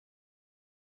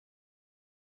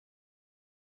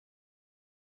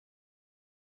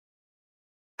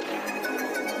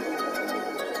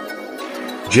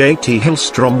JT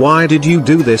Hillstrom, why did you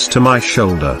do this to my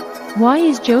shoulder? Why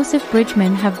is Joseph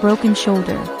Bridgman have broken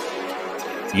shoulder?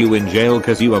 You in jail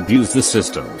cause you abuse the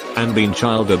system, and been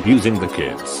child abusing the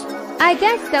kids. I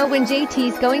guess so when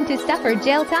JT's going to suffer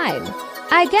jail time.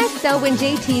 I guess so when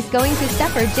JT's going to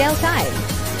suffer jail time.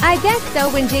 I guess so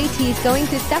when JT's going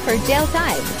to suffer jail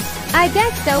time. I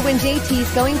guess so when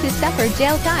JT's going to suffer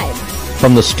jail time.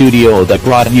 From the studio that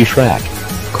brought you Shrek,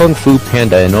 Kung Fu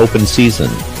Panda in open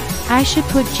season. I should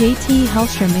put JT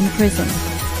Hillstrom in prison.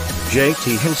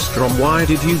 JT Hillstrom, why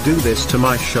did you do this to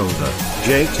my shoulder?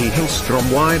 JT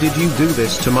Hillstrom, why did you do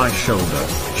this to my shoulder?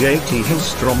 JT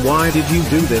Hillstrom, why did you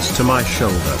do this to my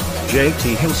shoulder?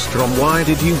 JT Hillstrom, why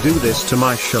did you do this to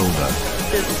my shoulder?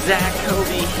 This is Zach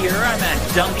Hovey here. I'm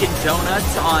at Dunkin'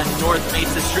 Donuts on North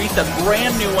Mesa Street, the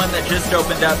brand new one that just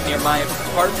opened up near my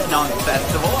apartment on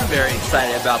Festival. I'm very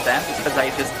excited about that because I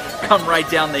just come right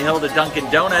down the hill to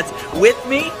Dunkin' Donuts. With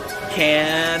me,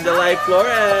 Candlelight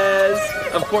Flores.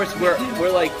 Of course, we're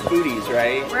like foodies,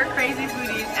 right? We're crazy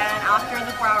foodies, and after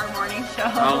the 4-hour morning show,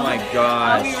 oh my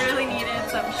gosh, we really needed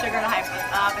some sugar to hype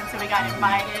us up, and so we got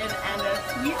invited, and a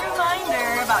sweet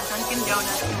reminder about Dunkin'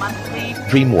 Donuts monthly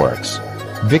Dreamworks.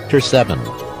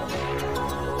 Victor7.